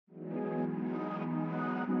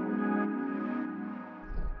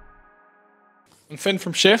I'm Finn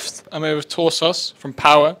from Shift. I'm here with Torsos from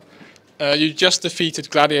Power. You just defeated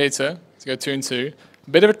Gladiator to go 2-2. A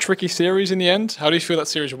bit of a tricky series in the end. How do you feel that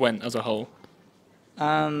series went as a whole?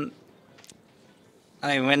 I mean,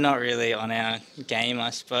 we're not really on our game, I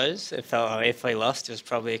suppose. It felt like if we lost, it was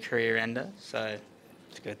probably a career ender. So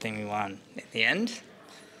it's a good thing we won in the end.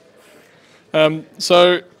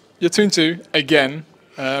 So you're 2-2 again.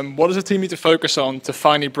 What does the team need to focus on to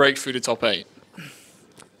finally break through the top 8?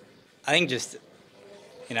 I think just,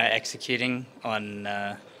 executing on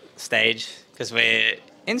stage, because we're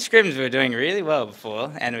in scrims we were doing really well before,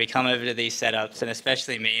 and we come over to these setups, and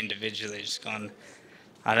especially me individually, just gone.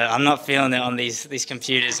 I'm not feeling it on these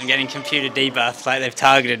computers. I'm getting computer debuffs, like they've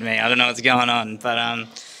targeted me. I don't know what's going on, but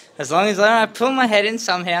as long as I pull my head in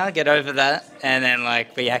somehow, get over that, and then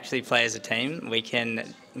we actually play as a team, we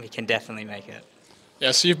can definitely make it.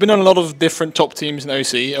 Yeah, so you've been on a lot of different top teams in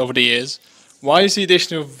OC over the years. Why is the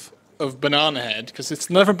addition of Banana Head? Because it's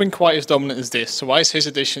never been quite as dominant as this. So why is his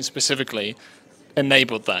addition specifically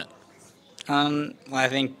enabled that? Well, I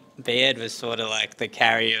think Beard was sort of like the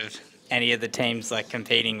carry of any of the teams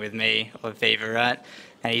competing with me or Viva, right?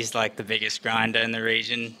 And he's like the biggest grinder in the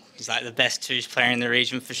region. He's like the best twos player in the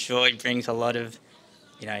region for sure. He brings a lot of,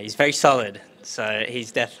 he's very solid. So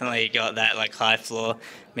he's definitely got that high floor.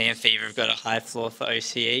 Me and Fever have got a high floor for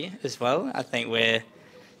OCE as well. I think we're,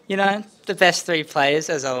 the best 3 players,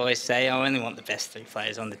 as I always say. I only want the best 3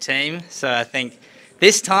 players on the team. So I think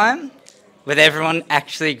this time, with everyone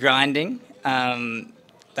actually grinding,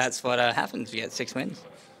 that's what happens. We get 6 wins.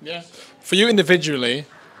 Yeah. For you individually,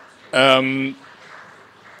 you've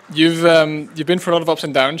been through a lot of ups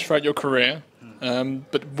and downs throughout your career.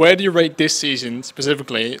 But where do you rate this season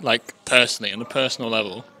specifically, personally, on a personal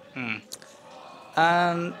level?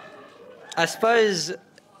 I suppose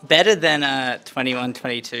better than 21,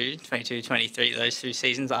 22, 22, 23, those 2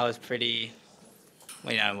 seasons. I was pretty,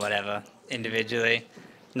 whatever, individually.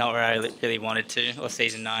 Not where I really wanted to, or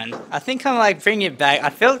season 9. I think I'm bringing it back. I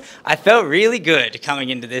felt really good coming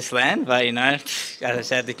into this land, but as I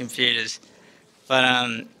said, the computers. But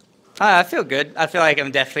I feel good. I feel like I'm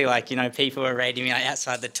definitely people were rating me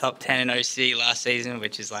outside the top 10 in OC last season,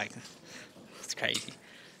 which is it's crazy.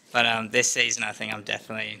 But this season, I think I'm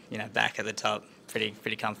definitely back at the top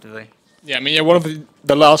pretty comfortably. Yeah, I mean, you're one of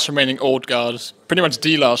the last remaining old guards, pretty much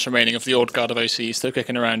the last remaining of the old guard of OC, still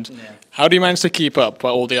kicking around. Yeah. How do you manage to keep up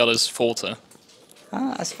while all the others falter?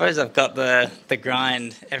 I suppose I've got the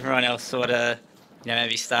grind. Everyone else sort of,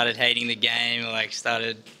 maybe started hating the game, or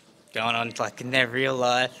started going on in their real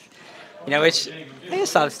life. Which I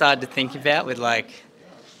guess I've started to think about with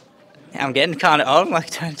I'm getting kind of old. I'm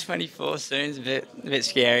turning 24 soon. It's a bit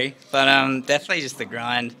scary, but definitely just the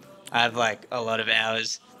grind. I have a lot of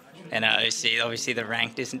hours. And OC, obviously the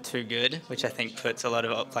ranked isn't too good, which I think puts a lot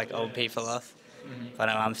of old people off. But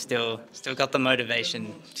I'm still got the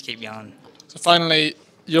motivation to keep going. So finally,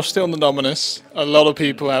 you're still in the Dominus. A lot of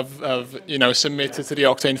people have submitted to the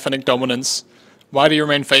Octane Fennec dominance. Why do you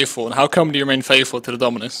remain faithful, and how come do you remain faithful to the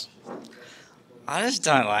Dominus? I just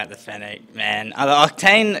don't like the Fennec, man. The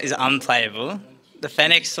Octane is unplayable. The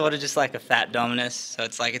Fennec's sort of just like a fat Dominus, so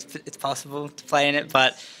it's possible to play in it,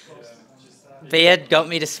 but B had got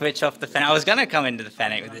me to switch off the Fennec. I was going to come into the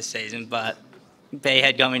Fennec with this season, but B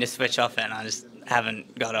had got me to switch off it, and I just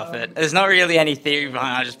haven't got off it. There's not really any theory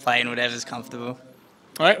behind it. I just play in whatever's comfortable.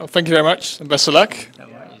 All right, well, thank you very much, and best of luck. No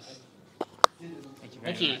worries.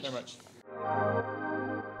 Thank you very much.